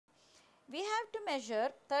We have to measure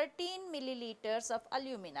 13 milliliters of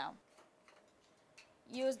alumina.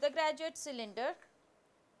 Use the graduate cylinder.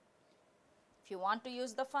 If you want to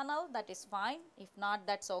use the funnel, that is fine. If not,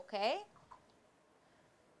 that's okay.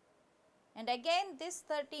 And again, this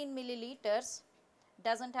 13 milliliters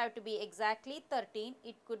doesn't have to be exactly 13.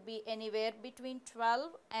 It could be anywhere between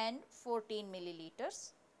 12 and 14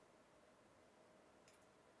 milliliters.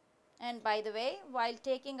 And by the way, while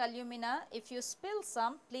taking alumina, if you spill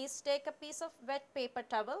some, please take a piece of wet paper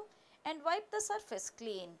towel and wipe the surface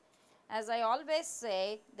clean. As I always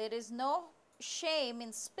say, there is no shame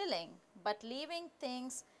in spilling, but leaving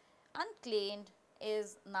things uncleaned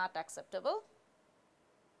is not acceptable.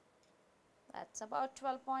 That's about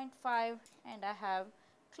 12.5 and I have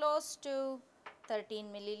close to 13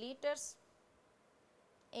 milliliters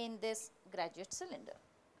in this graduate cylinder.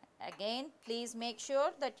 Again, please make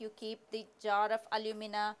sure that you keep the jar of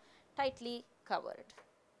alumina tightly covered.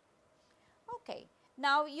 Okay,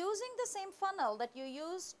 now using the same funnel that you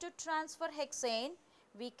used to transfer hexane,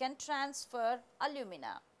 we can transfer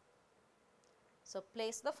alumina. So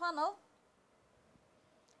place the funnel,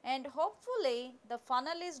 and hopefully the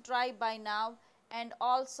funnel is dry by now, and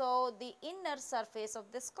also the inner surface of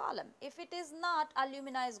this column. If it is not,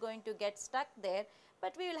 alumina is going to get stuck there,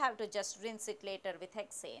 but we will have to just rinse it later with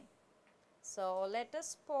hexane. So let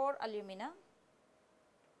us pour alumina.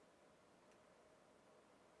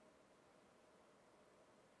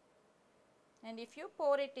 And if you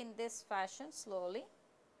pour it in this fashion slowly,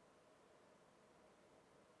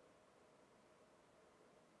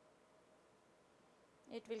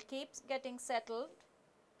 it will keep getting settled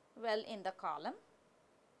well in the column.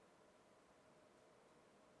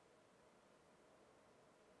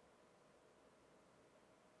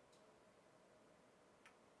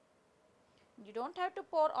 You don't have to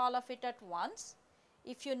pour all of it at once.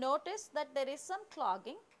 If you notice that there is some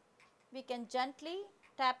clogging, we can gently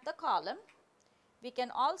tap the column. We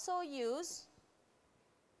can also use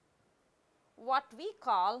what we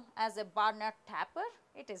call as a Barnard tapper.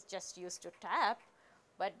 It is just used to tap,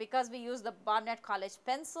 but because we use the Barnard College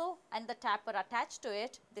pencil and the tapper attached to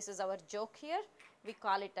it, this is our joke here. We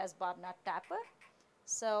call it as Barnard tapper.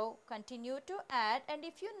 So continue to add, and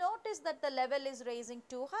if you notice that the level is raising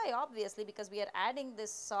too high, obviously because we are adding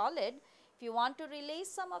this solid, if you want to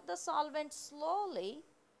release some of the solvent slowly,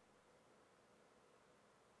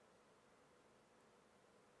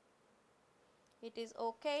 it is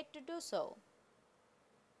okay to do so.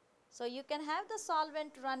 So you can have the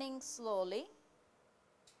solvent running slowly,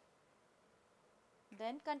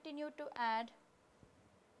 then continue to add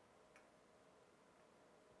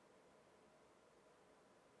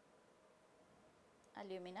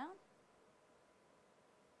alumina.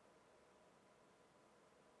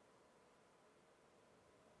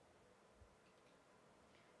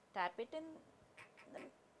 Tap it in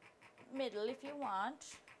the middle if you want.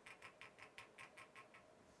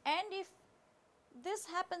 And if this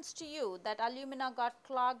happens to you, that alumina got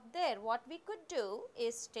clogged there, what we could do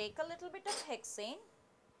is take a little bit of hexane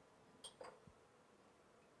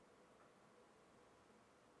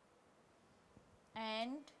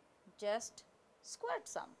and just squirt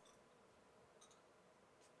some.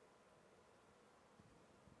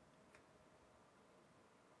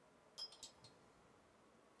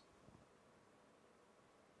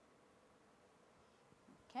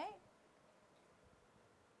 Okay.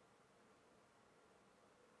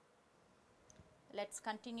 Let's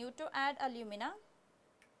continue to add alumina.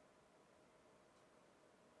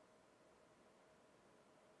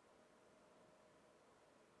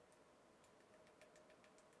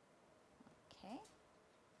 Okay.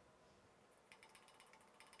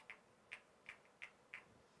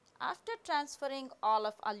 After transferring all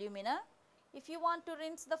of alumina, if you want to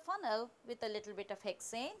rinse the funnel with a little bit of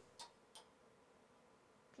hexane,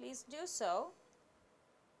 please do so.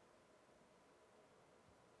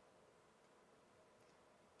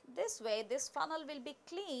 This way, this funnel will be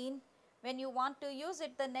clean when you want to use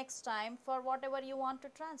it the next time for whatever you want to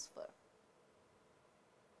transfer.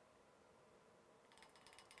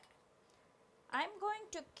 I am going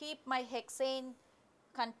to keep my hexane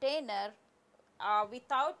container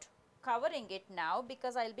without covering it now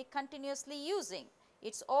because I will be continuously using.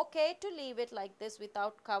 It's okay to leave it like this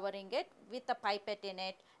without covering it with a pipette in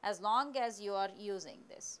it as long as you are using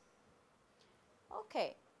this.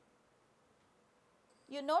 Okay.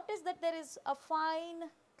 You notice that there is a fine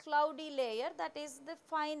cloudy layer, that is the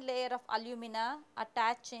fine layer of alumina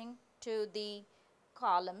attaching to the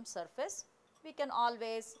column surface. We can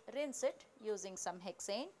always rinse it using some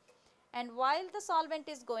hexane, and while the solvent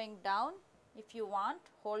is going down, if you want,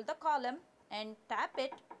 hold the column and tap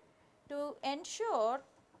it to ensure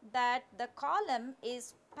that the column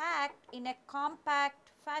is packed in a compact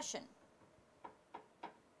fashion.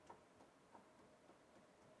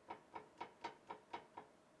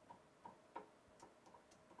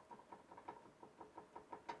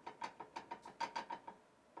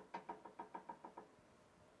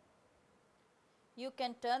 You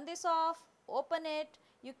can turn this off, open it,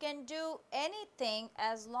 you can do anything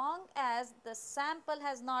as long as the sample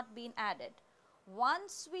has not been added.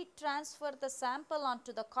 Once we transfer the sample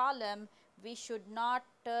onto the column, we should not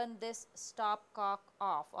turn this stopcock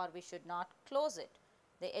off, or we should not close it.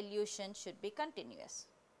 The elution should be continuous.